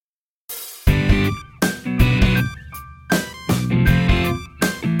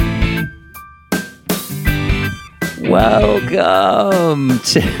Welcome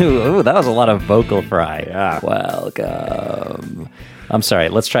to... Oh, that was a lot of vocal fry. Yeah. Welcome. I'm sorry.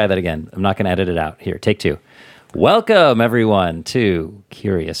 Let's try that again. I'm not going to edit it out. Here, take two. Welcome, everyone, to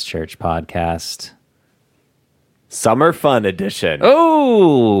Curious Church Podcast. Summer Fun Edition.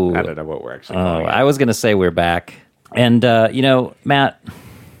 Oh! I don't know what we're actually calling it. I was going to say we're back. And, Matt,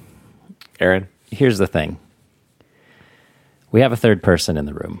 Aaron, here's the thing. We have a third person in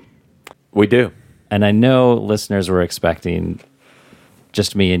the room. we do. And I know listeners were expecting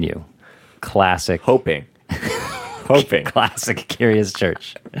just me and you. Classic. Hoping. Classic Curious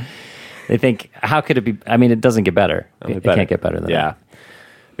Church. They think, how could it be? I mean, it doesn't get better. It can't get better than Yeah. that. I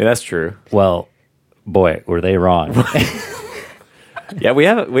mean, that's true. Well, boy, were they wrong. Yeah, we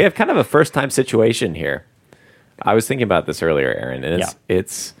have kind of a first time situation here. I was thinking about this earlier, Aaron, and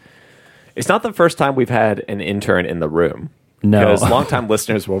it's not the first time we've had an intern in the room. No. Because longtime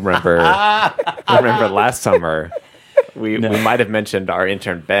listeners will remember last summer we might have mentioned our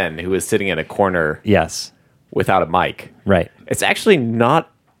intern Ben, who was sitting in a corner Yes. without a mic. Right. It's actually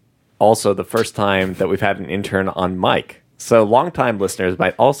not also the first time that we've had an intern on mic. So longtime listeners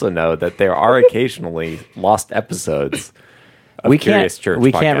might also know that there are occasionally lost episodes of Curious Church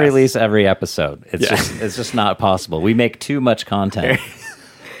We can't podcasts. release every episode. It's just not possible. We make too much content.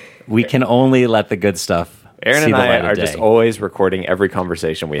 We can only let the good stuff. Aaron see and the I light of are just day. always recording every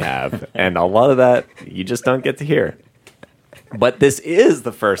conversation we have, and a lot of that you just don't get to hear. But this is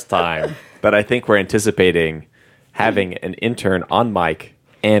the first time that I think we're anticipating having an intern on mic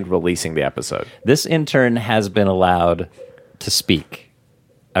and releasing the episode. This intern has been allowed to speak.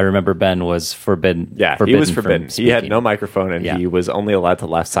 I remember Ben was forbidden. Yeah, he was from forbidden. He had speaking. no microphone, and Yeah. he was only allowed to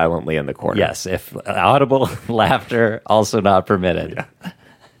laugh silently in the corner. Yes, if audible laughter also not permitted.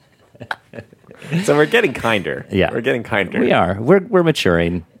 So we're getting kinder. Yeah. We're getting kinder. We are. We're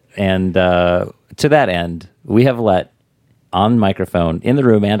maturing, and to that end, we have let on microphone in the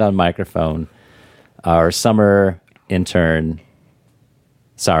room and on microphone our summer intern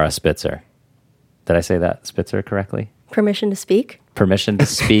Sarah Spitzer. Did I say that Spitzer correctly? Permission to speak? Permission to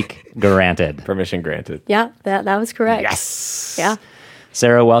speak granted. Permission granted. Yeah, that was correct. Yes. Yeah.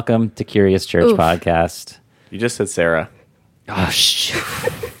 Sarah, welcome to Curious Church Oof. Podcast. You just said Sarah. Oh shoot.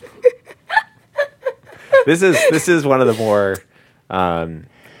 This is one of the more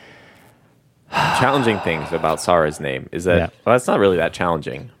challenging things about Sarah's name is that well, it's not really that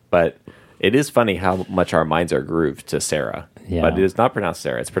challenging, but it is funny how much our minds are grooved to Sarah. Yeah. But it is not pronounced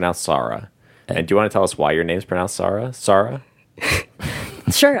Sarah; it's pronounced Sarah. And do you want to tell us why your name's pronounced Sarah? Sarah?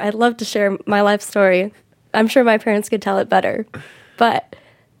 Sure, I'd love to share my life story. I'm sure my parents could tell it better. But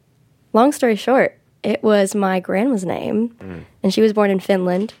long story short, it was my grandma's name, and she was born in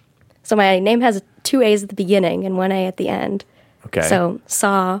Finland. So my name has 2 A's at the beginning and 1 A at the end. Okay. So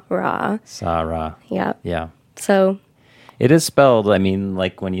Sarah. Sarah. Yeah. Yeah. So It is spelled, I mean,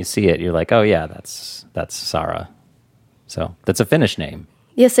 like when you see it, you're like, oh yeah, that's Sarah. So that's a Finnish name.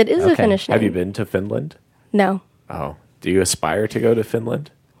 yes, it is Okay. a Finnish name. Have you been to Finland? No. Oh, do you aspire to go to Finland?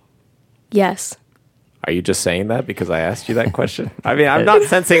 Yes. Are you just saying that because I asked you that question? I mean, I'm not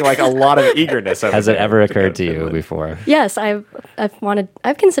sensing like a lot of eagerness. Over Has it there ever to go occurred to you Finland. before? Yes, I've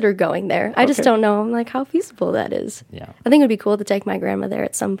considered going there. I just Okay. don't know like how feasible that is. Yeah. I think it would be cool to take my grandma there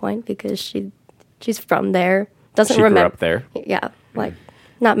at some point because she's from there. Doesn't She grew remember up there. Yeah, like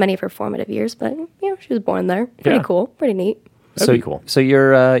not many of her formative years, but she was born there. Pretty Yeah. cool, pretty neat. That'd be cool. So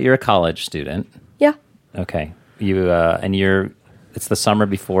you're a college student. Yeah. Okay. You and it's the summer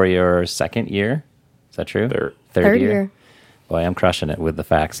before your second year. Is that true? Third year. Boy, I'm crushing it with the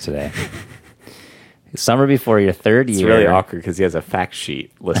facts today. Summer before your third It's year. really awkward because he has a fact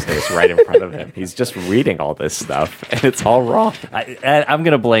sheet, listeners, right in front of him. He's just reading all this stuff, and it's all wrong. I'm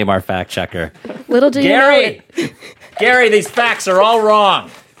going to blame our fact checker. Little do you know it. Gary, these facts are all wrong.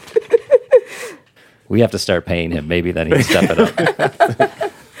 We have to start paying him. Maybe then he'll step it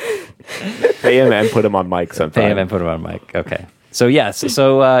up. Pay him and put him on mic sometime. Pay him and put him on mic. Okay. So yes.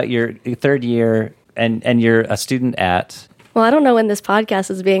 So your third year, and you're a student at. Well, I don't know when this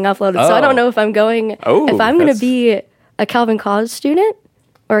podcast is being uploaded, so I Oh. don't know if I'm going. Oh, if I'm going to that's- be a Calvin College student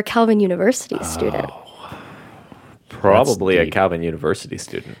or a Calvin University student. Probably That's a deep. Calvin University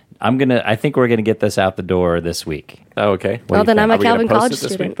student. I think we're gonna get this out the door this week. Oh, okay. Well, then I'm Are a we gonna Calvin post College it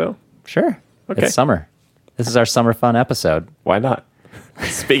this student. week, though? Sure. Okay. It's summer. This is our summer fun episode. Why not?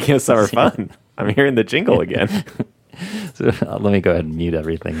 Speaking of summer fun, I'm hearing the jingle again. So, let me go ahead and mute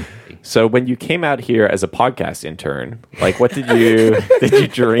everything. So when you came out here as a podcast intern, like what did you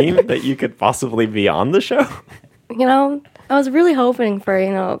dream that you could possibly be on the show? I was really hoping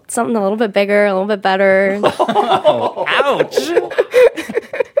for, something a little bit bigger, a little bit better. Ouch!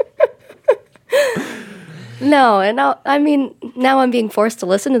 No, and now I'm being forced to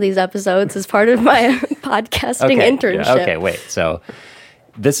listen to these episodes as part of my podcasting internship. Okay, wait. So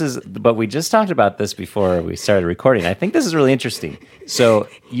but we just talked about this before we started recording. I think this is really interesting. So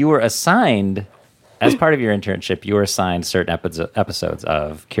you were assigned, as part of your internship, you were assigned certain episodes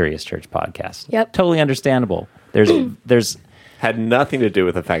of Curious Church podcast. Yep. Totally understandable. There's Had nothing to do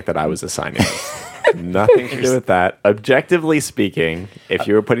with the fact that I was assigning it. Nothing to do with that. Objectively speaking, if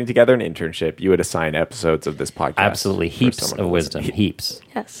you were putting together an internship, you would assign episodes of this podcast. absolutely for heaps someone of to listen wisdom, to. heaps.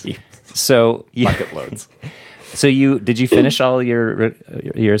 Yes. So Bucket loads. So did you finish all your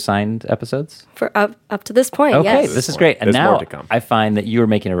assigned episodes? For up to this point, Okay, yes. this is great. And There's now more to come. I find that you were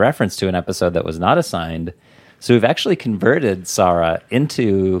making a reference to an episode that was not assigned. So we've actually converted Sarah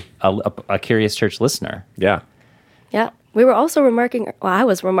into a Curious Church listener. Yeah. Yeah. We were also I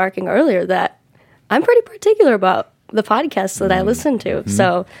was remarking earlier that I'm pretty particular about the podcasts that I listen to.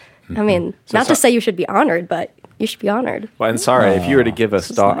 So, I mean, not to say you should be honored, but you should be honored. Well, and sorry, if you were to give a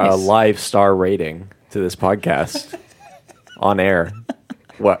is nice. a live star rating to this podcast on air,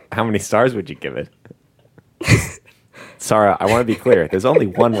 how many stars would you give it? Sarah, I want to be clear. There's only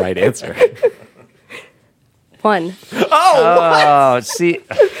one right answer. 1. Oh, see,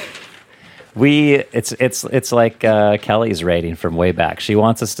 it's like Kelly's rating from way back. She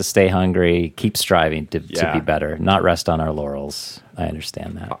wants us to stay hungry, keep striving to Yeah. be better, not rest on our laurels. I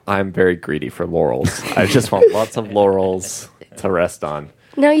understand that. I'm very greedy for laurels. I just want lots of laurels to rest on.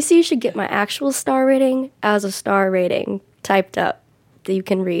 No, you see, you should get my actual star rating as a star rating typed up that you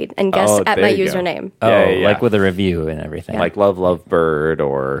can read and guess Oh, at there my you go. username. Yeah. Like with a review and everything. Like Love Bird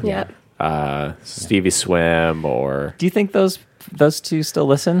or Yeah. Stevie Swim or... Do you think those two still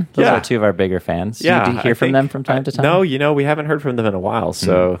listen? Those Yeah. are two of our bigger fans. Yeah, Do you hear I from think- them from time to time? No, we haven't heard from them in a while.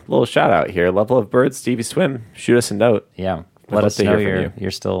 So a little shout out here. Love Bird, Stevie Swim, shoot us a note. Yeah. I'd Let love us to know hear from you.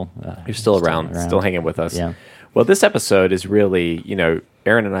 you're still You're still around, still hanging with us. Yeah. Well, this episode is really,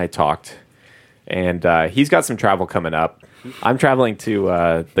 Aaron and I talked, and he's got some travel coming up. I'm traveling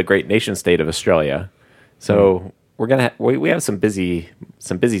to the great nation state of Australia, so we're gonna we have some busy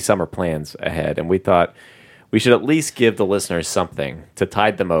summer plans ahead, and we thought we should at least give the listeners something to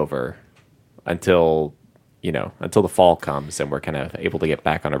tide them over until the fall comes and we're kind of able to get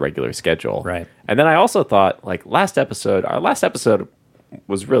back on a regular schedule. Right. And then I also thought, like, our last episode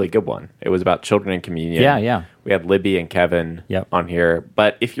was a really good one. It was about children in communion. Yeah. We had Libby and Kevin Yep. on here.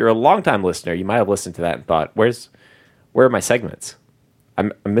 But if you're a longtime listener, you might have listened to that and thought, where are my segments?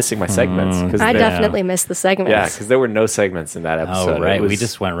 I'm missing my segments. I definitely missed the segments. Yeah, because there were no segments in that episode. Oh, right. It was- We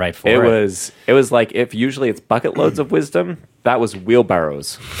just went right for it it. was like, if usually it's bucket loads of wisdom, that was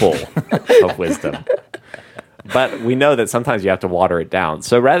wheelbarrows full of wisdom. But we know that sometimes you have to water it down.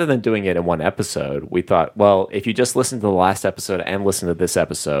 So rather than doing it in one episode, we thought, well, if you just listen to the last episode and listen to this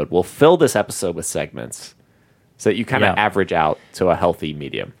episode, we'll fill this episode with segments so that you kind of Yeah. average out to a healthy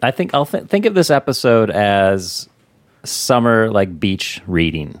medium. I think I'll think of this episode as summer beach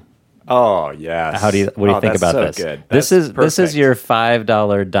reading. Oh, yes. What do you think about this? Good. This is your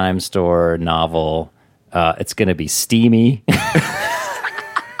 $5 dime store novel. It's going to be steamy.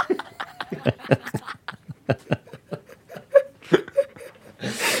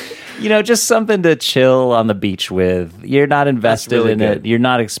 Just something to chill on the beach with. You're not invested really in good. it. You're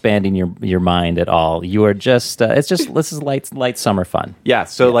not expanding your mind at all. You are just this is light summer fun. Yeah.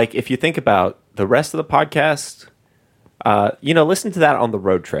 So, if you think about the rest of the podcast, listen to that on the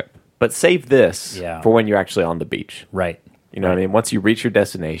road trip, but save this Yeah. for when you're actually on the beach. Right. You know what I mean? Once you reach your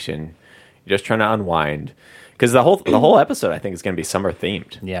destination, you're just trying to unwind. Because the whole episode, I think, is going to be summer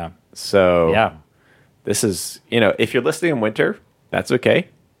themed. Yeah. So Yeah. this is, if you're listening in winter, that's okay.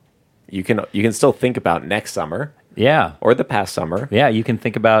 You can still think about next summer Yeah. or the past summer. Yeah, you can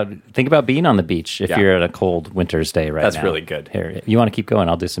think about being on the beach if Yeah. you're at a cold winter's day right That's now. really good. Here, you want to keep going?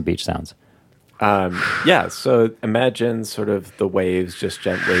 I'll do some beach sounds. Yeah, so imagine sort of the waves just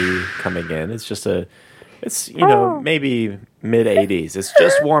gently coming in. It's just maybe mid 80s. It's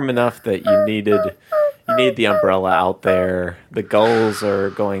just warm enough that you need the umbrella out there. The gulls are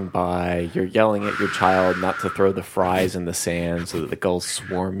going by. You're yelling at your child not to throw the fries in the sand so that the gulls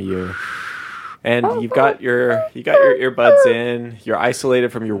swarm you. And you've got your earbuds in. You're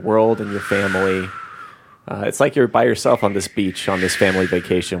isolated from your world and your family. It's like you're by yourself on this beach on this family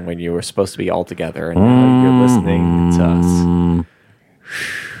vacation when you were supposed to be all together, and now you're listening to us.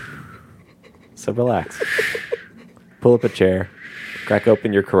 So relax. Pull up a chair, crack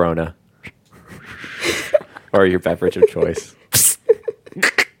open your Corona or your beverage of choice,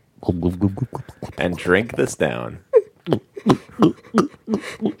 and drink this down.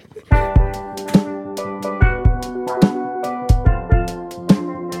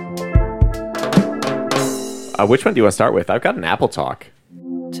 Which one do you want to start with? I've got an Apple Talk.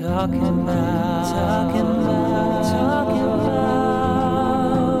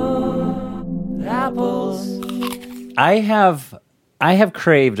 Apples. I have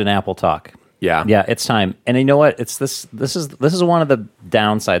craved an Apple Talk. Yeah. Yeah, it's time. And you know what? It's this is one of the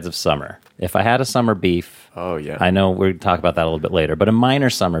downsides of summer. If I had a summer beef, Oh, yeah. I know we'll talk about that a little bit later, but a minor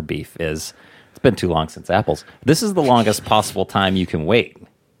summer beef is it's been too long since apples. This is the longest possible time you can wait.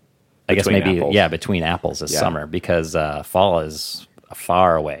 I guess Between maybe apples. between apples is Yeah. summer because fall is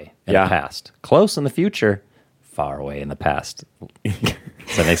far away in Yeah. the past. Close in the future, far away in the past.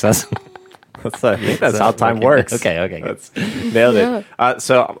 Does that make sense? I think that's how time works. Okay, good. That's, nailed it.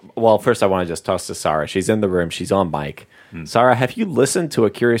 Well, first I want to just toss to Sarah. She's in the room. She's on mic. Sarah, have you listened to a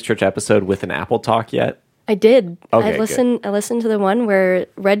Curious Church episode with an Apple Talk yet? I did. Okay, I listened to the one where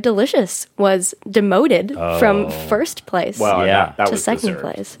Red Delicious was demoted from first place. Well, Yeah. that To was second deserved.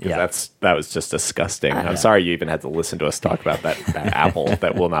 place. 'Cause that was just disgusting. I'm sorry you even had to listen to us talk about that apple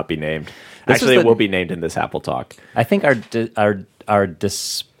that will not be named. This Actually, was it the- will be named in this Apple Talk. I think our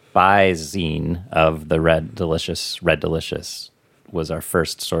despising of the Red Delicious was our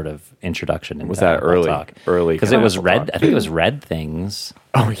first sort of introduction. Was that early Because it was Apple red. Talk? I think it was red things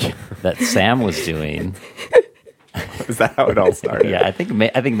Oh, yeah. that Sam was doing. Is that how it all started? Yeah, I think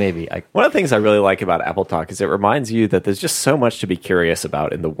maybe. One of the things I really like about Apple Talk is it reminds you that there's just so much to be curious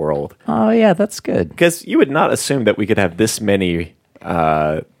about in the world. Oh yeah, that's good. Because you would not assume that we could have this many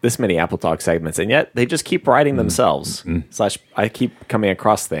Apple Talk segments, and yet they just keep writing themselves. Slash, I keep coming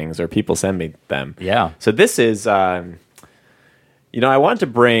across things, or people send me them. Yeah. So this is, I wanted to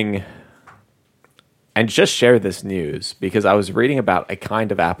bring and just share this news because I was reading about a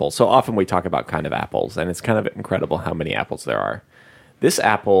kind of apple. So often we talk about kind of apples, and it's kind of incredible how many apples there are. This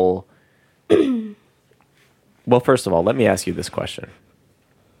apple. Well, first of all, let me ask you this question.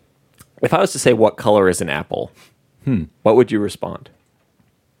 If I was to say what color is an apple, what would you respond?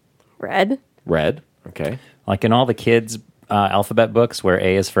 Red. Red. Okay. Like in all the kids' alphabet books where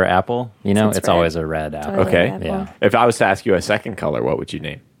A is for apple, It's it's red. always a red apple. always Okay. Apple. Yeah. If I was to ask you a second color, what would you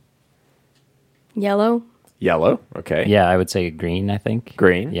name? Yellow. Yellow. Okay. Yeah, I would say green. I think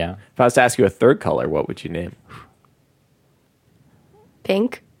Green. Yeah. If I was to ask you a third color, what would you name?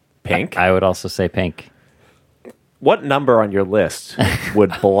 Pink. Pink. I would also say pink. What number on your list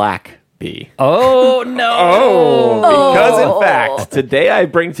would black be? Oh no! Because in fact, today I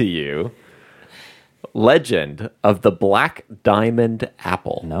bring to you Legend of the Black Diamond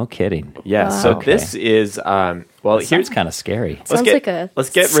Apple. No kidding. Yeah. So this is Here's here's kind of scary. Sounds like a let's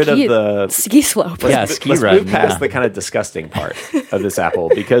get rid of the ski slope. Yeah, ski let's run. move past Yeah. the kind of disgusting part of this apple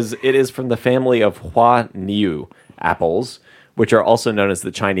because it is from the family of Hua Niu apples, which are also known as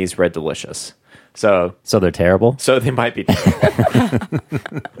the Chinese Red Delicious. So So they're terrible. they might be.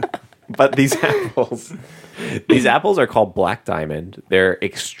 But these apples are called Black Diamond. They're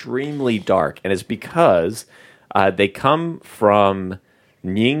extremely dark, and it's because they come from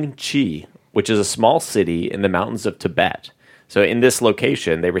Ningqi, which is a small city in the mountains of Tibet. So in this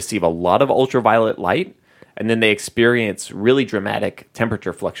location, they receive a lot of ultraviolet light, and then they experience really dramatic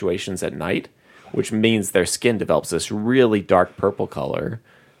temperature fluctuations at night, which means their skin develops this really dark purple color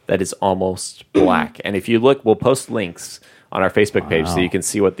that is almost black. And if you look, we'll post links on our Facebook page so you can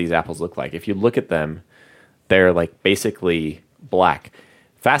see what these apples look like. If you look at them, they're like basically black.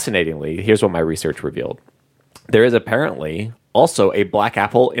 Fascinatingly, here's what my research revealed. There is apparently also a black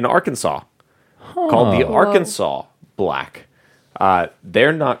apple in Arkansas called the Arkansas Black.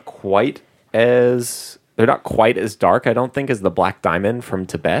 They're not quite as dark, I don't think, as the Black Diamond from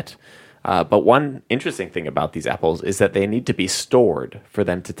Tibet. But one interesting thing about these apples is that they need to be stored for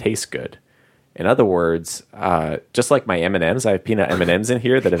them to taste good. In other words, just like my M&Ms, I have peanut M&Ms in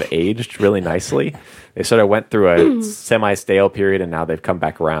here that have aged really nicely. They sort of went through a semi-stale period, and now they've come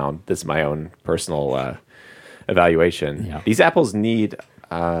back around. This is my own personal evaluation. Yeah. These apples need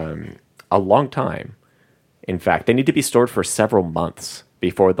a long time. In fact, they need to be stored for several months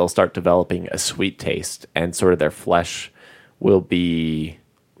before they'll start developing a sweet taste, and sort of their flesh will be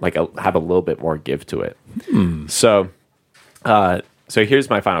have a little bit more give to it. So here's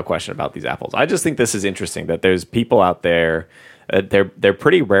my final question about these apples. I just think this is interesting that there's people out there. They're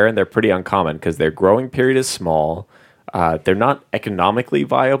pretty rare and they're pretty uncommon because their growing period is small. They're not economically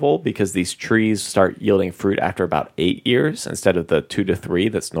viable because these trees start yielding fruit after about 8 years instead of the 2 to 3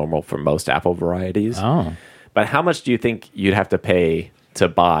 that's normal for most apple varieties. Oh. But how much do you think you'd have to pay to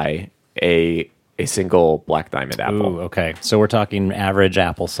buy a single Black Diamond apple? Ooh, okay. So we're talking average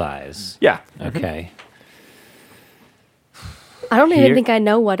apple size. Yeah. Okay. I don't Here- even think I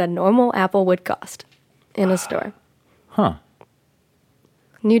know what a normal apple would cost in a store. Huh.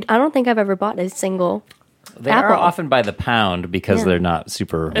 I don't think I've ever bought a single They apple. are often by the pound because Yeah. they're not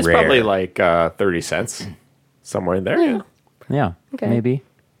super It's rare. probably like 30 cents, somewhere in there. Yeah. Yeah, Okay. maybe.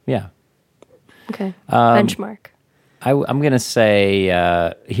 Yeah. Okay. Benchmark. I'm going to say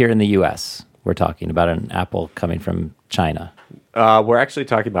here in the U.S., we're talking about an apple coming from China. We're actually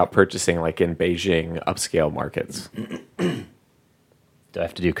talking about purchasing like in Beijing upscale markets. Do I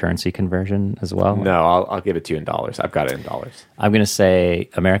have to do currency conversion as well? No, I'll give it to you in dollars. I've got it in dollars. I'm going to say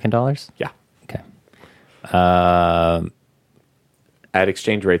American dollars. Yeah. Okay. At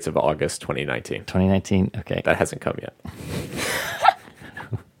exchange rates of August 2019. 2019. Okay. That hasn't come yet.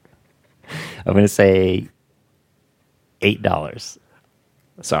 I'm going to say $8.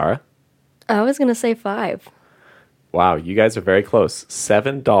 Sarah? I was gonna say 5. Wow, you guys are very close.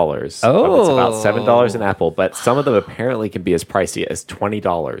 $7. Oh. It's about $7 an apple, but some of them apparently can be as pricey as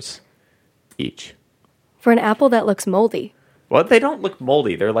 $20 each. For an apple that looks moldy. Well, they don't look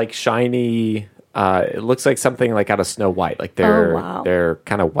moldy. They're like shiny. It looks like something like out of Snow White. Like they're wow. they're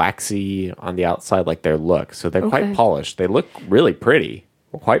kind of waxy on the outside, like their look. So they're quite Okay. polished. They look really pretty,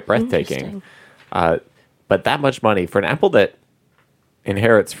 quite breathtaking. Interesting. But that much money for an apple that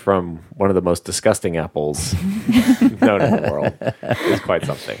inherits from one of the most disgusting apples known in the world is quite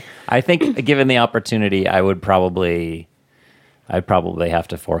something. I think given the opportunity, I'd probably have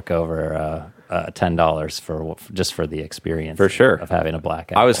to fork over $10 for just for the experience. For sure. Of having a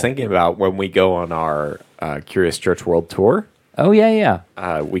black apple. I was thinking about when we go on our Curious Church World Tour, Oh, yeah.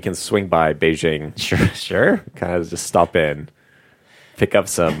 we can swing by Beijing, Sure. kind of just stop in, pick up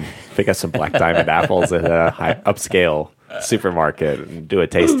some Black Diamond apples at a high upscale supermarket and do a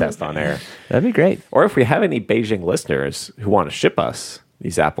taste test on air. That'd be great. Or if we have any Beijing listeners who want to ship us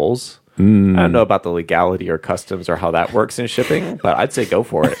these apples, I don't know about the legality or customs or how that works in shipping, but I'd say go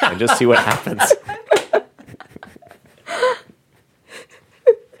for it and just see what happens.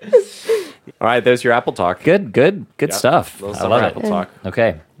 All right, there's your apple talk. Good Yeah, stuff. little I summer love apple it. talk.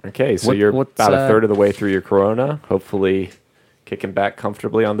 Okay. Okay, so What- you're what's, about a third of the way through your Corona. Hopefully, kicking back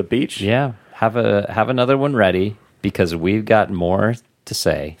comfortably on the beach. Yeah. Have another one ready because we've got more to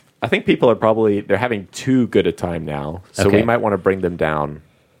say. I think people are they're having too good a time now, so Okay. we might want to bring them down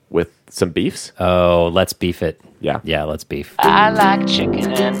with some beefs. Oh, let's beef it. Yeah. Yeah, let's beef. I like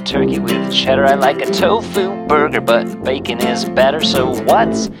chicken and turkey with cheddar. I like a tofu burger, but bacon is better. So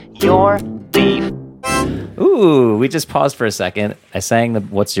what's your beef? Ooh, we just paused for a second. I sang the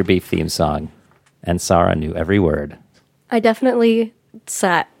What's Your Beef theme song, and Sarah knew every word. I definitely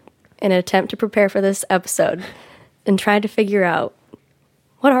sat in an attempt to prepare for this episode and tried to figure out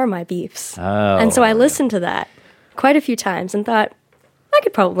what are my beefs. Oh. And so I listened to that quite a few times and thought, I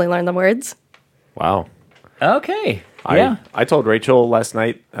could probably learn the words. Wow. Okay. Yeah. I told Rachel last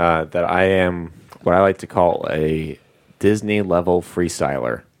night that I am what I like to call a Disney level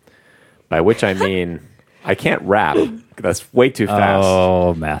freestyler, by which I mean I can't rap. That's way too fast.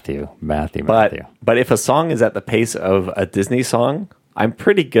 Oh, Matthew. But if a song is at the pace of a Disney song, I'm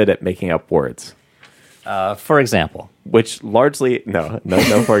pretty good at making up words. For example. Which largely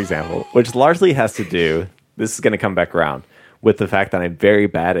for example, which largely has to do, this is going to come back around, with the fact that I'm very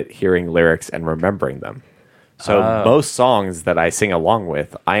bad at hearing lyrics and remembering them. So most songs that I sing along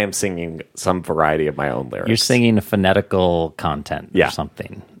with, I am singing some variety of my own lyrics. You're singing a phonetical content Yeah. or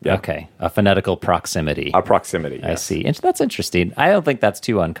something. Yeah. Okay. A phonetical proximity. a proximity. I Yes. see. That's interesting. I don't think that's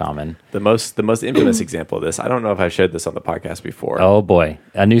too uncommon. The most infamous example of this. I don't know if I've shared this on the podcast before. Oh boy,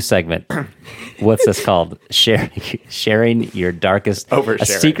 a new segment. What's this called? Sharing your darkest, Oversharing. a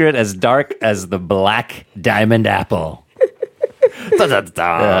secret as dark as the black diamond apple. Da, da,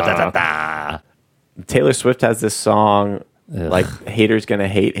 da, da, da, da. Taylor Swift has this song like haters gonna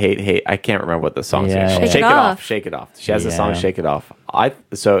hate. I can't remember what the song Yeah, is. yeah. Shake It Off. Shake it off. She has a song Yeah. Shake It Off.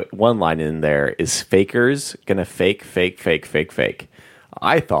 So one line in there is fakers gonna fake.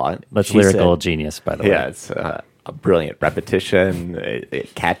 I thought That's she lyrical said- genius, by the way. Yeah, it's a brilliant repetition.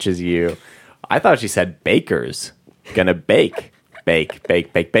 It catches you. I thought she said bakers gonna bake,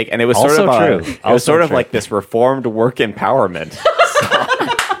 and it was sort Also of true. It was Also sort of true. like this reformed work empowerment.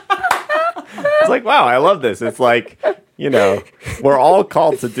 It's like, wow, I love this. It's like, we're all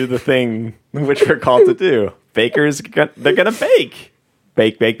called to do the thing which we're called to do. Bakers, they're gonna bake.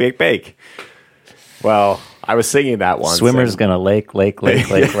 Well, I was singing that once. Swimmer's and- gonna lake.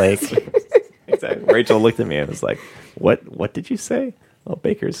 Exactly. Rachel looked at me and was like, "What did you say? Oh,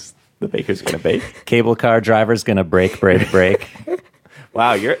 the baker's gonna bake." Cable car driver's gonna break.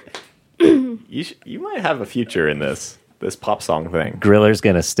 Wow, you might have a future in this pop song thing. Griller's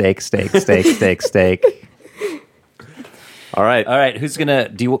gonna steak. All right. All right, who's gonna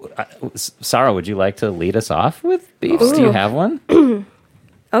Sarah, would you like to lead us off with beefs? Do you have one?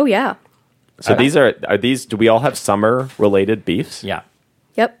 Oh, yeah. So these are these? Do we all have summer related beefs? Yeah.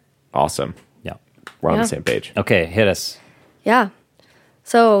 Yep. Awesome. Yeah. We're on Yeah. the same page. Okay, hit us. Yeah.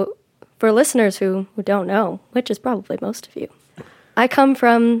 So, for listeners who don't know, which is probably most of you, I come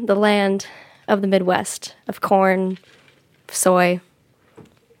from the land of the Midwest, of corn, soy,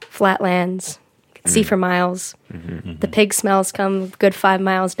 flatlands. You can see for miles. The pig smells come a good 5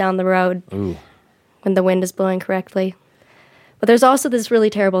 miles down the road Ooh. when the wind is blowing correctly. But there's also this really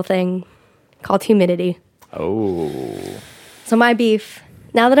terrible thing called humidity. Oh. So my beef,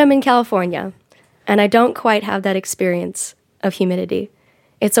 now that I'm in California, and I don't quite have that experience of humidity,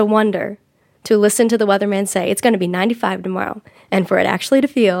 it's a wonder to listen to the weatherman say it's going to be 95 tomorrow, and for it actually to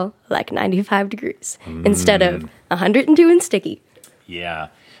feel like 95 degrees instead of 102 and sticky. Yeah.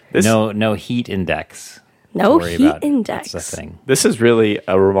 This- No heat index. No to worry heat about. index. That's the thing. This is really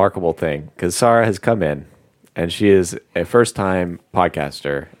a remarkable thing because Sarah has come in and she is a first time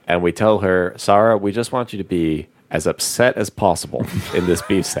podcaster. And we tell her, Sarah, we just want you to be as upset as possible in this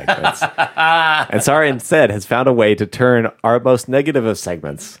beef segment. And Sarah instead has found a way to turn our most negative of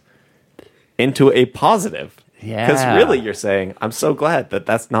segments into a positive. Because Yeah. really you're saying, I'm so glad that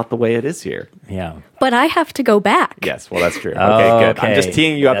that's not the way it is here. Yeah. But I have to go back. Yes, well, that's true. Okay, good. I'm just Okay.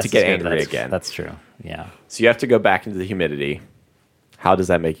 teeing you up That's to get good. angry again. That's true. Yeah. So you have to go back into the humidity. How does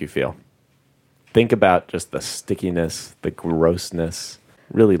that make you feel? Think about just the stickiness, the grossness.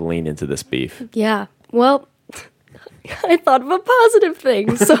 Really lean into this beef. Yeah. Well, I thought of a positive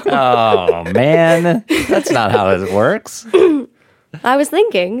thing. So Oh man, that's not how it works. I was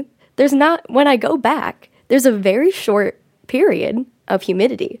thinking, when I go back, there's a very short period of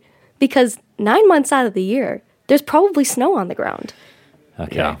humidity because 9 months out of the year, there's probably snow on the ground.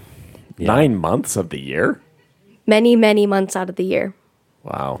 Okay. Yeah. Yeah. 9 months of the year? Many, many months out of the year.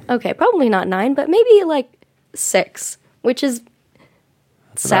 Wow. Okay, probably not 9, but maybe like 6, which is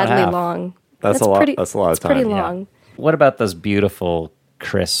about sadly half. long. That's a lot- that's a lot of It's pretty time, Yeah. long. What about those beautiful,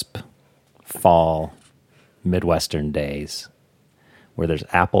 crisp fall Midwestern days where there's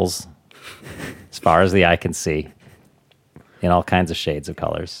apples as far as the eye can see in all kinds of shades of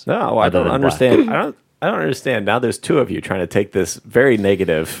colors? No, I other don't than understand. I don't understand. Now there's two of you trying to take this very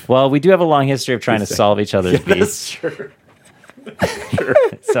negative. Well, we do have a long history of trying to solve each other's beefs. Sure.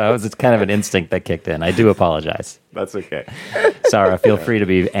 So it was kind of an instinct that kicked in. I do apologize. That's okay. Sarah, feel free to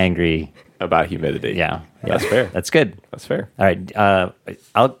be angry. About humidity. Yeah. That's fair. That's good. That's fair. All right.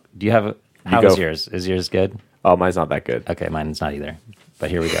 Do you have, how go. is yours? Is yours good? Oh, mine's not that good. Okay, mine's not either. But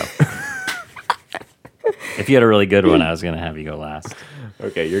here we go. If you had a really good one, I was going to have you go last.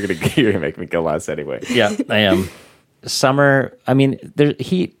 Okay, you're gonna make me go last anyway. Yeah, I am. Summer. I mean,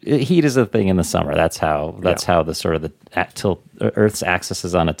 heat is a thing in the summer. That's how the sort of the tilt. Earth's axis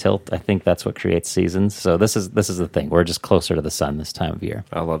is on a tilt. I think that's what creates seasons. So this is the thing. We're just closer to the sun this time of year.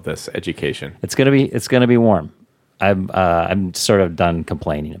 I love this education. It's gonna be warm. I'm sort of done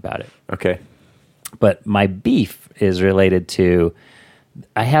complaining about it. Okay. But my beef is related to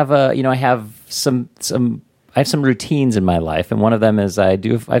I have some routines in my life, and one of them is I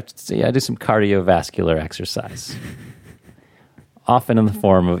do some cardiovascular exercise, often in the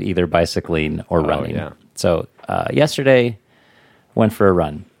form of either bicycling or running. Yeah. So yesterday, went for a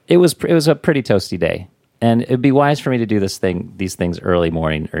run. It was a pretty toasty day, and it'd be wise for me to do these things early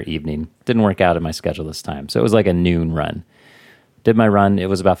morning or evening. Didn't work out in my schedule this time, so it was like a noon run. Did my run. It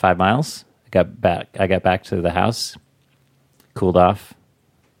was about 5 miles. I got back to the house, cooled off.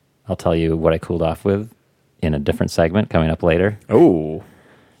 I'll tell you what I cooled off with in a different segment coming up later. Oh.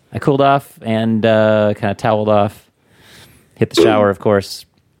 I cooled off and kind of toweled off, hit the shower, of course,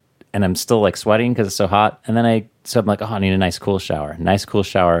 and I'm still like sweating because it's so hot. And then so I'm like, oh, I need a nice cool shower. Nice cool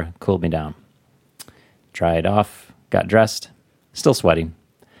shower cooled me down. Dried off, got dressed, still sweating.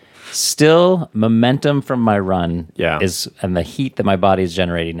 Still, momentum from my run and the heat that my body is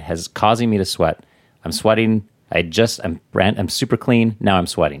generating has causing me to sweat. I'm sweating. I'm super clean. Now I'm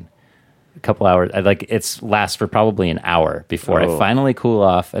sweating. A couple hours. It's lasts for probably an hour before I finally cool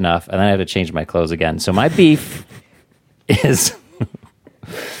off enough, and then I have to change my clothes again. So my beef is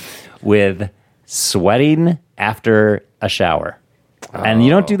with sweating after a shower. And you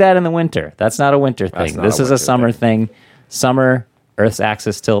don't do that in the winter. That's not a winter thing. This is a summer thing. Summer, Earth's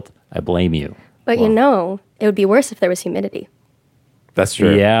axis tilt. I blame you. But it would be worse if there was humidity. That's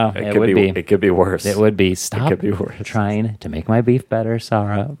true. Yeah, it would be. It could be worse. It would be. Stop could be worse. trying to make my beef better,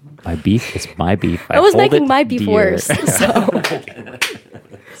 Sarah. My beef is my beef. I was hold making it my beef dear. worse. So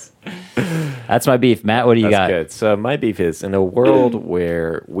That's my beef. Matt, what do you That's got? good. So my beef is in a world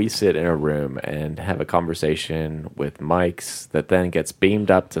where we sit in a room and have a conversation with mics that then gets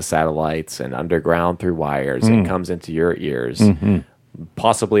beamed up to satellites and underground through wires and comes into your ears.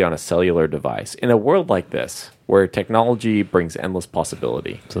 possibly on a cellular device. In a world like this, where technology brings endless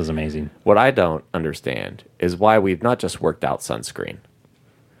possibility, This is amazing. what I don't understand is why we've not just worked out sunscreen.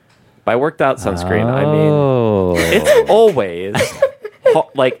 By worked out sunscreen, I mean Oh, it's always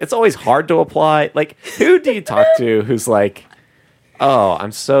it's always hard to apply. Like, who do you talk to who's like, "Oh,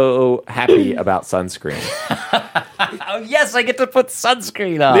 I'm so happy about sunscreen"? oh yes, I get to put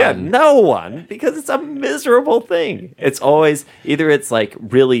sunscreen on. Yeah, no one, because it's a miserable thing. It's always either it's like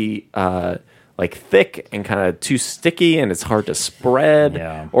really like thick and kind of too sticky and it's hard to spread,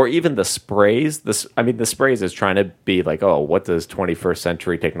 Yeah. or even the sprays. The sprays is trying to be like, oh, what does 21st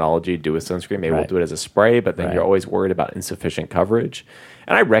century technology do with sunscreen? Maybe we'll Right. do it as a spray, but then Right. you're always worried about insufficient coverage.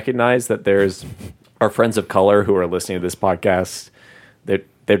 And I recognize that there's our friends of color who are listening to this podcast.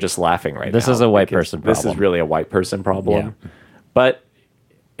 They're just laughing right now. This is a white because person This is problem. really a white person problem. Yeah. But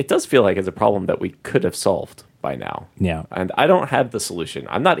it does feel like it's a problem that we could have solved by now. Yeah. And I don't have the solution.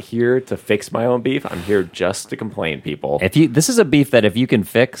 I'm not here to fix my own beef. I'm here just to complain, people. This is a beef that if you can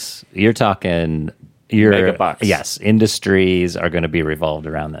fix, you're talking Mega bucks. Yes, industries are going to be revolved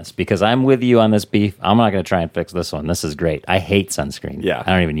around this because I'm with you on this beef. I'm not going to try and fix this one. This is great. I hate sunscreen. Yeah. I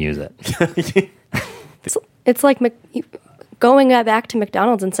don't even use it. It's like going back to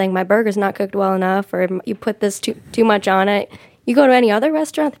McDonald's and saying my burger's not cooked well enough, or you put this too much on it. You go to any other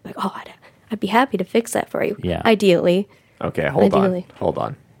restaurant, they're like, oh, I'd be happy to fix that for you. Yeah. Ideally. Okay, hold Ideally. on. Hold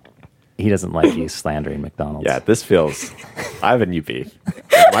on. He doesn't like you slandering McDonald's. Yeah, this feels. I have a new beef.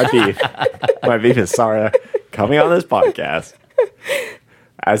 My beef is Sarah coming on this podcast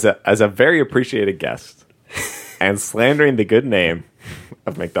as a very appreciated guest and slandering the good name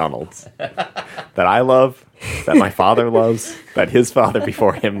of McDonald's that I love, that my father loves, that his father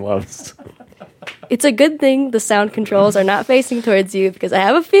before him loves. It's a good thing the sound controls are not facing towards you, because I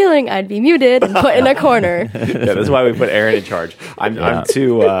have a feeling I'd be muted and put in a corner. Yeah, that's why we put Aaron in charge. I'm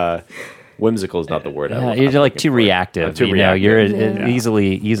too whimsical is not the word. You're like too reactive. I'm too reactive. You're reactive.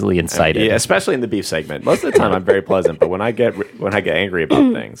 easily incited. Yeah, especially in the beef segment. Most of the time, I'm very pleasant, but when I get angry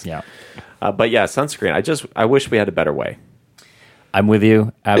about things, Yeah. But yeah, sunscreen. I wish we had a better way. I'm with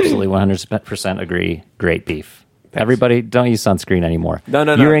you. Absolutely 100% agree. Great beef. Everybody, don't use sunscreen anymore. No.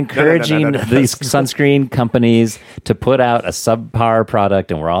 You're encouraging No. these sunscreen companies to put out a subpar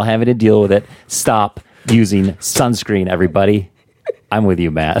product, and we're all having to deal with it. Stop using sunscreen, everybody. I'm with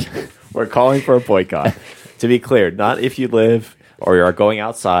you, Matt. We're calling for a boycott. To be clear, not if you live or you are going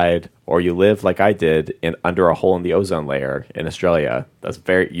outside or you live like I did under a hole in the ozone layer in Australia.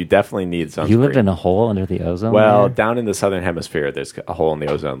 You definitely need sunscreen. You lived in a hole under the ozone Well, layer? down in the southern hemisphere, there's a hole in the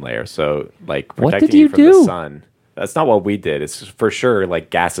ozone layer. So, like, What protecting did you from do? the sun. That's not what we did. It's for sure like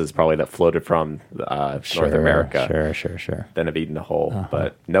gases probably that floated from North America. Sure. Then have eaten a hole.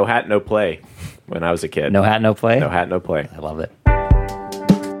 But no hat, no play when I was a kid. No hat, no play? No hat, no play. I love it.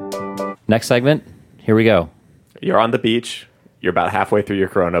 Next segment. Here we go. You're on the beach. You're about halfway through your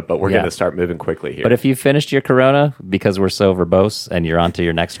Corona, but we're Yeah. going to start moving quickly here. But if you finished your Corona because we're so verbose and you're on to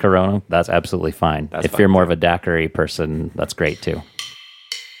your next Corona, that's absolutely fine. That's if fine, you're more too. of a daiquiri person, that's great too.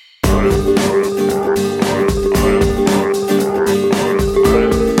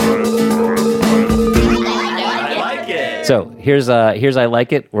 So here's I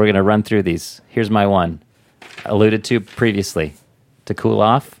like it. We're gonna run through these. Here's my one, alluded to previously. To cool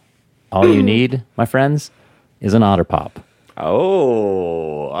off, all you need, my friends, is an Otter Pop.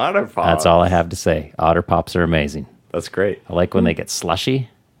 Oh, Otter Pop. That's all I have to say. Otter Pops are amazing. That's great. I like when they get slushy,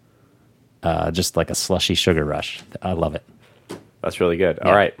 just like a slushy sugar rush. I love it. That's really good.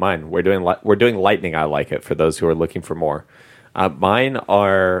 All right, mine. We're doing lightning. I like it for those who are looking for more. Mine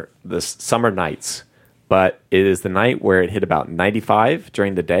are the summer nights, but it is the night where it hit about 95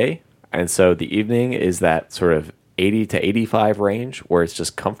 during the day, and so the evening is that sort of 80 to 85 range where it's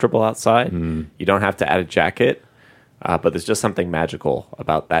just comfortable outside. You don't have to add a jacket, but there's just something magical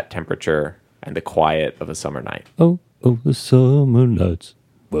about that temperature and the quiet of a summer night. Oh, the summer nights.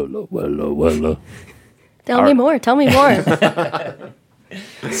 Wella. Tell me more.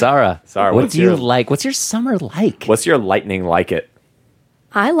 Sarah, Sarah, what what's do you your- like? What's your summer like? What's your lightning like it?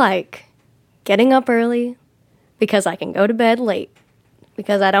 I like getting up early because I can go to bed late,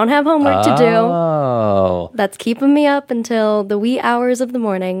 because I don't have homework to do. Oh, That's keeping me up until the wee hours of the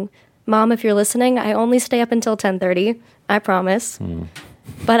morning. Mom, if you're listening, I only stay up until 10:30. I promise.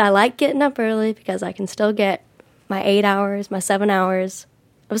 But I like getting up early because I can still get my 8 hours, my 7 hours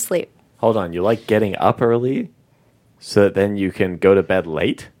of sleep. Hold on, you like getting up early so that then you can go to bed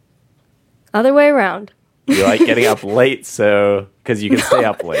late? Other way around. You like getting up late so because you can stay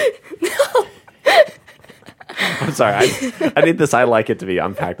up late. I'm sorry. I need this I like it to be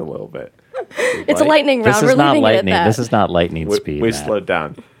unpacked a little bit. It's a lightning round. This We're is not leaving it at lightning. that. This is not lightning We, speed. we Matt. slowed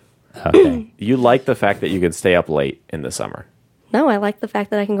down. Okay. You like the fact that you can stay up late in the summer. No, I like the fact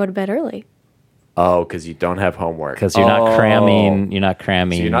that I can go to bed early. Oh, because you don't have homework. Because you're not cramming. You're not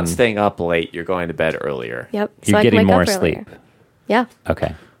cramming. So you're not staying up late. You're going to bed earlier. Yep. You're I can getting wake more up earlier. sleep. Yeah.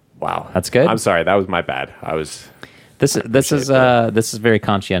 Okay. Wow, That's good. I'm sorry, that was my bad. I was. This is very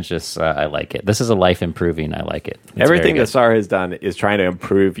conscientious. I like it. This is a life improving. I like it. It's Everything very that Sarah has done is trying to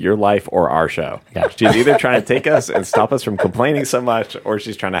improve your life or our show. Yeah. She's either trying to take us and stop us from complaining so much, or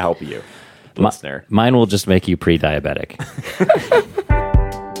she's trying to help you, listener. Mine will just make you pre-diabetic.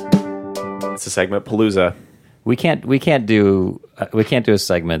 It's a segment Palooza. we can't do a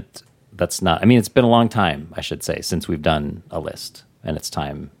segment that's not. I mean, it's been a long time, I should say, since we've done a list, and it's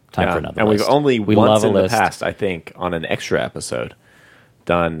time for another. And list. we've only we once love a in the list. past, I think, on an extra episode,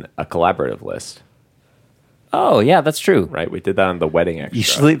 done a collaborative list. Oh yeah, that's true. Right? We did that on the wedding extra.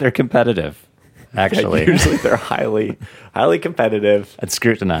 Usually they're competitive. Actually, Usually they're highly competitive. and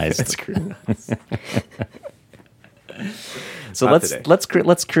scrutinized. So Not let's today.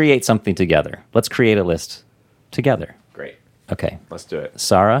 let's create something together. Let's create a list together. Great. Okay, Let's do it.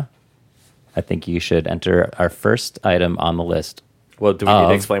 Sarah, I think you should enter our first item on the list. Well, do we need to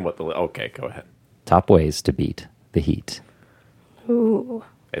Of- explain what the... Okay, go ahead. Top ways to beat the heat. Ooh.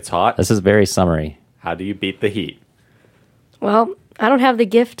 It's hot. This is very summary. How do you beat the heat? Well, I don't have the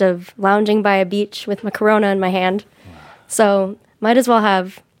gift of lounging by a beach with my Corona in my hand, so might as well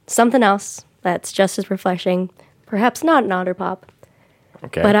have something else that's just as refreshing. Perhaps not an Otter Pop,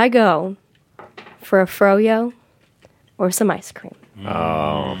 Okay. but I go for a froyo or some ice cream.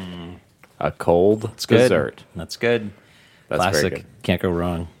 A cold Good. dessert. That's good. That's very Classic. good. Can't go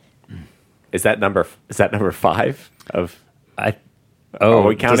wrong. Is that number 5 of... Are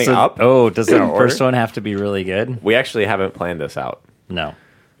we counting does up? Does the In order? first one have to be really good? We actually haven't planned this out. No.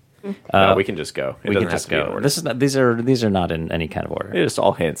 No, we can just go. It We doesn't can have just to be in go. order. This is not, these are not in any kind of order. It's just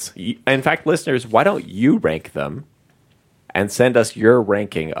all hints. In fact, listeners, why don't you rank them and send us your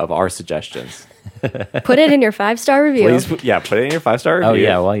ranking of our suggestions? Put it in your 5-star review. Please, put it in your 5-star review. Oh,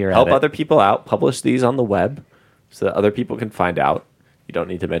 yeah, while you're at Help it. other people out. Publish these on the web so that other people can find out. You don't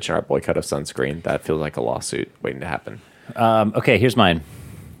need to mention our boycott of sunscreen. That feels like a lawsuit waiting to happen. Okay, here's mine.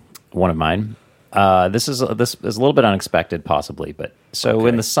 One of mine. This is a little bit unexpected, possibly, but so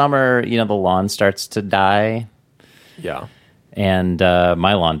in the summer, the lawn starts to die, Yeah. and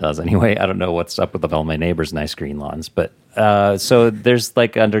my lawn does anyway. I don't know what's up with all my neighbors' nice green lawns, but so there's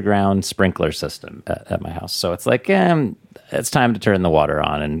like underground sprinkler system at my house. So it's like it's time to turn the water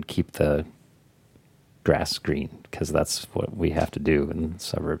on and keep the grass green, because that's what we have to do in the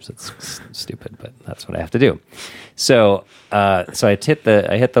suburbs. It's stupid, but that's what I have to do. So so I hit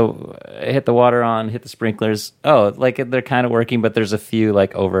the water on, hit the sprinklers. Oh, like they're kind of working, but there's a few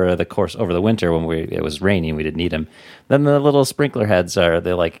like over the winter when it was raining, we didn't need them. Then the little sprinkler heads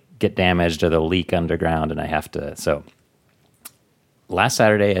they like get damaged or they'll leak underground, and I have to. So last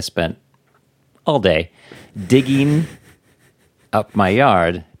Saturday I spent all day digging up my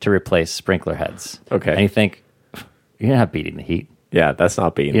yard to replace sprinkler heads. Okay. And you think, you're not beating the heat. Yeah, that's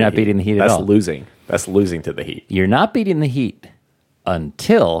not beating You're the not beating the heat at That's all. losing. That's losing to the heat. You're not beating the heat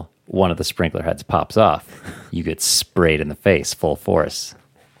until one of the sprinkler heads pops off. You get sprayed in the face full force.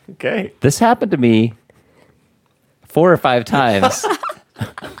 Okay. This happened to me 4 or 5 times.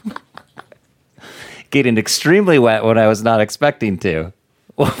 Getting extremely wet when I was not expecting to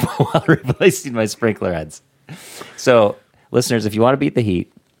while replacing my sprinkler heads. So, listeners, if you want to beat the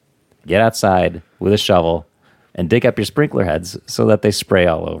heat, get outside with a shovel and dig up your sprinkler heads so that they spray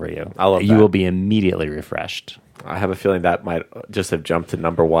all over you. I love You that. will be immediately refreshed. I have a feeling that might just have jumped to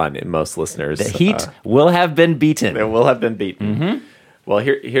number 1 in most listeners. The heat will have been beaten. It will have been beaten. Mm-hmm. Well,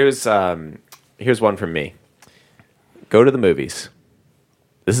 here's one from me. Go to the movies.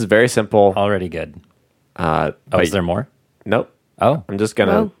 This is very simple. Already good. But Is there more? Nope. Oh, I'm just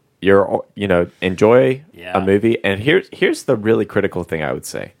gonna No. enjoy Yeah. a movie. And here's the really critical thing I would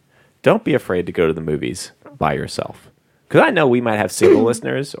say. Don't be afraid to go to the movies by yourself. Because I know we might have single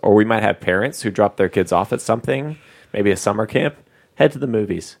listeners, or we might have parents who drop their kids off at something, maybe a summer camp. Head to the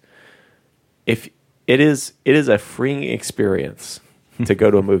movies. If it is a freeing experience to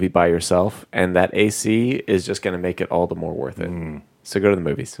go to a movie by yourself, and that AC is just going to make it all the more worth it. So go to the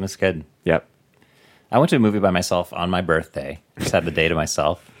movies. that's good. Yep. I went to a movie by myself on my birthday. Just had the day to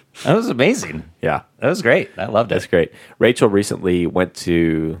myself. That was amazing. Yeah. That was great. I loved That's it. great. Rachel recently went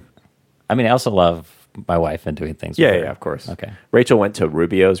to... I mean, I also love my wife and doing things with Yeah, her. yeah, of course. Okay. Rachel went to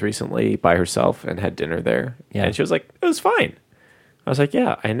Rubio's recently by herself and had dinner there. Yeah. And she was like, it was fine. I was like,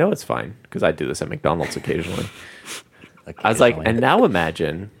 yeah, I know it's fine, because I do this at McDonald's occasionally. I was like, and now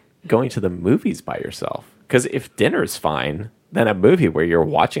imagine going to the movies by yourself. Because if dinner's fine, then a movie where you're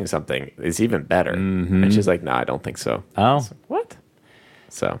watching something is even better. And she's like, no, I don't think so. Oh, What?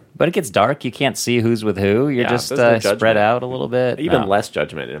 So but it gets dark. You can't see who's with who. You're Yeah, just there's no spread judgment. out a little bit. even No. less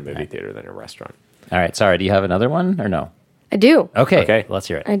judgment in a movie theater than a restaurant. All right. Sorry. Do you have another one or no? I do. Okay. Okay. Let's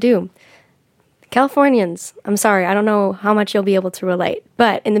hear it. I do. Californians, I'm sorry, I don't know how much you'll be able to relate,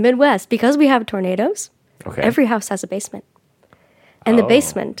 but in the Midwest, because we have tornadoes, Okay. every house has a basement. And the Oh.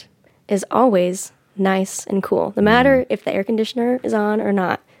 basement is always nice and cool, no matter if the air conditioner is on or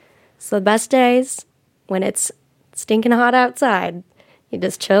not. So the best days when it's stinking hot outside, you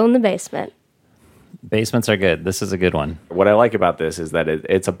just chill in the basement. Basements are good. This is a good one. What I like about this is that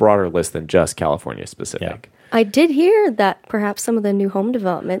it's a broader list than just California specific. I did hear that perhaps some of the new home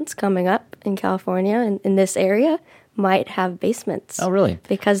developments coming up in California and in this area might have basements. Oh, really?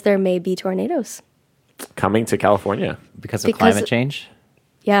 Because there may be tornadoes. Coming to California. Because of Because- climate change?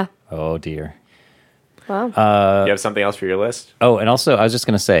 Yeah. Oh, dear. Wow. You have something else for your list? Oh, and also, I was just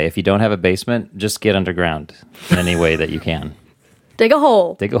going to say, if you don't have a basement, just get underground in any way that you can. Dig a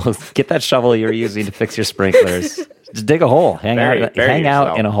hole. Get that shovel you're using to fix your sprinklers. Just dig a hole. Hang Bury out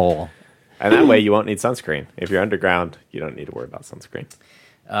yourself. in a hole. And that way you won't need sunscreen. If you're underground, you don't need to worry about sunscreen.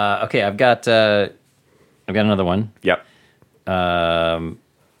 Okay, I've got another one. Yep.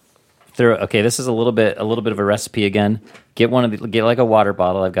 Okay, this is a little bit of a recipe again. Get like a water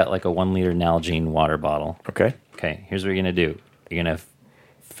bottle. I've got like a 1 liter Nalgene water bottle. Okay. Okay, here's what you're gonna do. You're gonna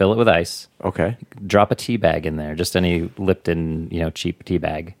fill it with ice. Okay. Drop a tea bag in there, just any Lipton, cheap tea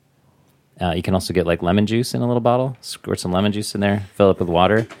bag. You can also get like lemon juice in a little bottle. Squirt some lemon juice in there. Fill it up with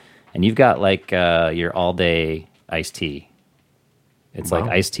water, and you've got like your all day iced tea. It's like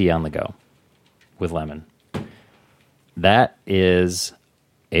Wow. iced tea on the go with lemon. That is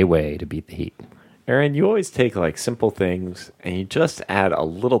a way to beat the heat. Aaron, you always take like simple things and you just add a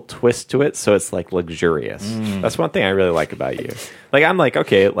little twist to it so it's like luxurious. That's one thing I really like about you. Like I'm like,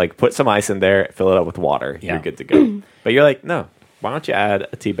 okay, like put some ice in there, fill it up with water, Yeah. you're good to go. But you're like, no, why don't you add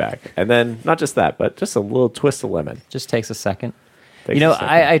a tea bag? And then not just that, but just a little twist of lemon. Just takes a second. Takes a second.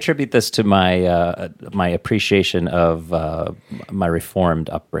 I attribute this to my appreciation of my Reformed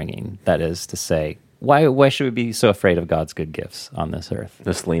upbringing. That is to say, why should we be so afraid of God's good gifts on this earth?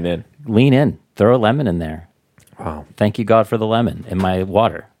 Just lean in. Lean in, throw a lemon in there. Wow. Thank you, God, for the lemon in my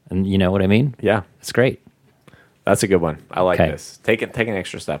water. And you know what I mean? Yeah. It's great. That's a good one. I like Okay. this. Take an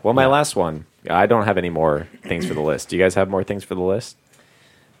extra step. Well, my last one, I don't have any more things for the list. Do you guys have more things for the list?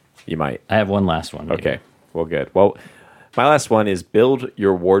 You might. I have one last one. maybe. Okay. Well, good. Well, my last one is build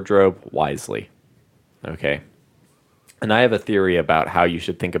your wardrobe wisely. Okay. And I have a theory about how you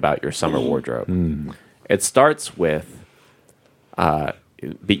should think about your summer wardrobe. It starts with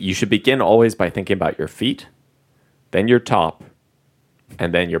you should begin always by thinking about your feet, then your top,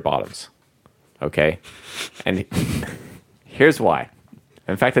 and then your bottoms. Okay? And here's why.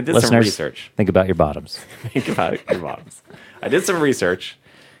 In fact, I did some Listeners, research. think about your bottoms. Think about your bottoms. I did some research,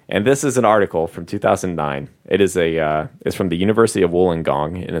 and this is an article from 2009. It's from the University of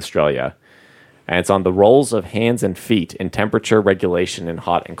Wollongong in Australia, and it's on the roles of hands and feet in temperature regulation in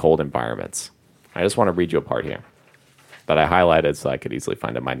hot and cold environments. I just want to read you a part here that I highlighted so I could easily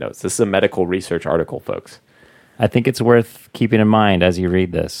find in my notes. This is a medical research article, folks. I think it's worth keeping in mind as you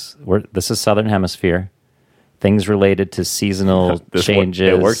read this. This is Southern Hemisphere. Things related to seasonal changes.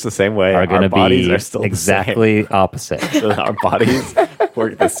 It works the same way. Are going Our to bodies be are still the exactly opposite. Our bodies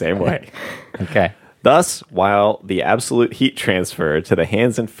work the same way. Okay. Thus, while the absolute heat transfer to the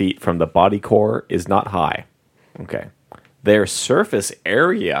hands and feet from the body core is not high, okay, their surface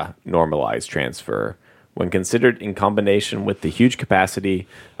area normalized transfer, when considered in combination with the huge capacity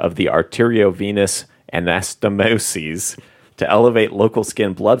of the arteriovenous anastomoses to elevate local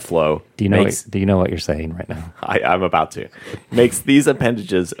skin blood flow, Do you know what you're saying right now? I'm about to, makes these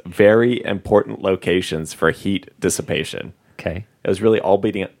appendages very important locations for heat dissipation. Okay. It was really all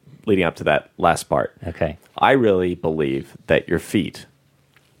leading up to that last part. Okay. I really believe that your feet,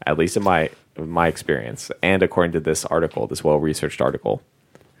 at least in my experience, and according to this article, this well-researched article,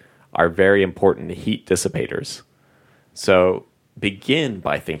 are very important heat dissipators. So begin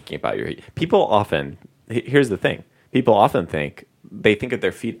by thinking about your heat. Here's the thing. People often think of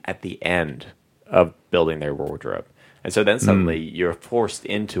their feet at the end of building their wardrobe. And so then suddenly you're forced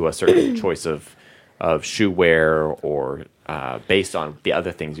into a certain choice of shoe wear or based on the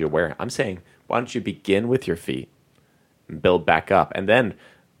other things you're wearing. I'm saying, why don't you begin with your feet and build back up? And then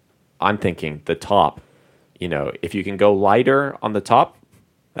I'm thinking the top, if you can go lighter on the top,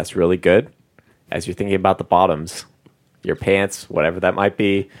 that's really good. As you're thinking about the bottoms, your pants, whatever that might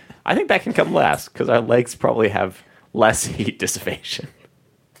be, I think that can come last because our legs probably have less heat dissipation.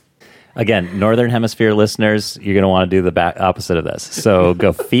 Again, Northern Hemisphere listeners, you're going to want to do the opposite of this. So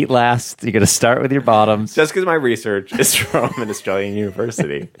go feet last. You're going to start with your bottoms. Just because my research is from an Australian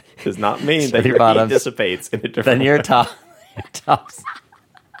university does not mean that your your bottoms. heat dissipates in a different Then your way. tops.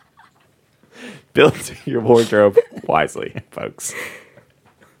 Build your wardrobe wisely, folks.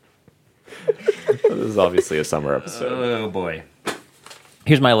 This is obviously a summer episode. Oh, boy.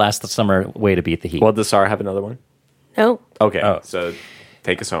 Here's my last summer way to beat the heat. Well, does Sarah have another one? No. Okay, Oh. so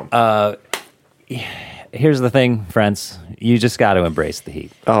take us home. Here's the thing, friends. You just got to embrace the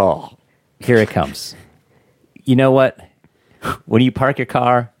heat. oh, Here it comes. You know what? When you park your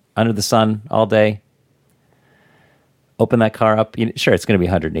car under the sun all day, open that car up. Sure, it's going to be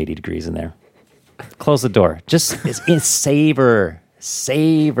 180 degrees in there. Close the door. Just savor.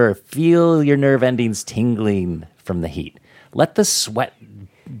 Feel your nerve endings tingling from the heat. Let the sweat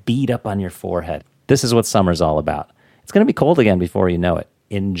bead up on your forehead. This is what summer's all about. It's going to be cold again before you know it.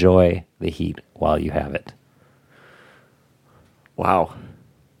 Enjoy the heat while you have it. wow.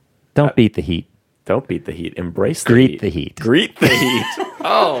 Don't beat the heat. Don't beat the heat. Embrace the Greet heat. the heat. Greet the heat.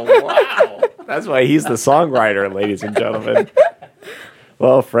 Oh, wow. That's why he's the songwriter, ladies and gentlemen.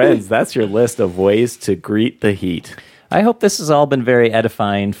 Well, friends, that's your list of ways to greet the heat. I hope this has all been very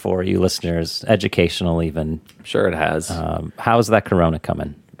edifying for you listeners, educational even. I'm sure it has. How's that Corona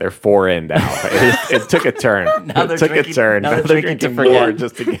coming? They're 4 in now. It took a turn. Now It they're took drinking- a turn. now they're they're drinking drinking to more forget.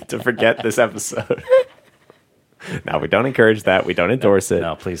 just to forget this episode. Now, we don't encourage that. We don't endorse it.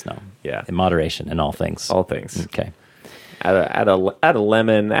 No, please no. Yeah. In moderation in all things. All things. Okay. Add a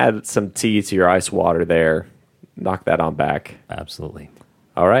lemon. Add some tea to your ice water there. Knock that on back. Absolutely.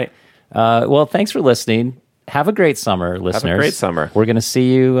 All right. Well, thanks for listening. Have a great summer, listeners. great summer. We're going to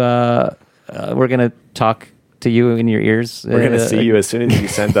see you. We're going to talk to you in your ears. We're going to see you as soon as you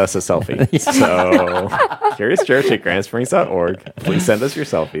send us a selfie. So, CuriousChurch@grandsprings.org. Please send us your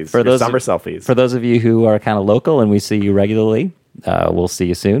selfies. Your summer selfies. For those of you who are kind of local and we see you regularly, we'll see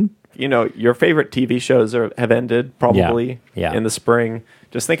you soon. Your favorite TV shows have ended probably Yeah. in the spring.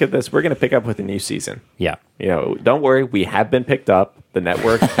 Just think of this. We're going to pick up with a new season. Yeah. Don't worry. We have been picked up. The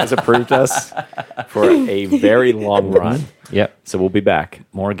network has approved us for a very long run. Yep. So we'll be back.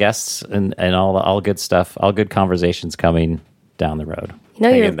 More guests and all good stuff, all good conversations coming down the road.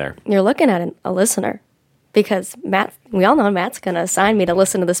 Hang you're in there. You're looking at a listener because Matt. We all know Matt's going to assign me to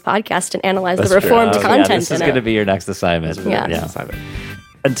listen to this podcast and analyze the That's true. reformed Yeah, content This is in going to it. be your next assignment. Yeah.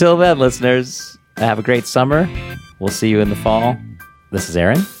 Until then, listeners, have a great summer. We'll see you in the fall. This is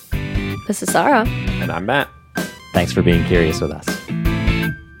Aaron. This is Sarah. And I'm Matt. Thanks for being curious with us.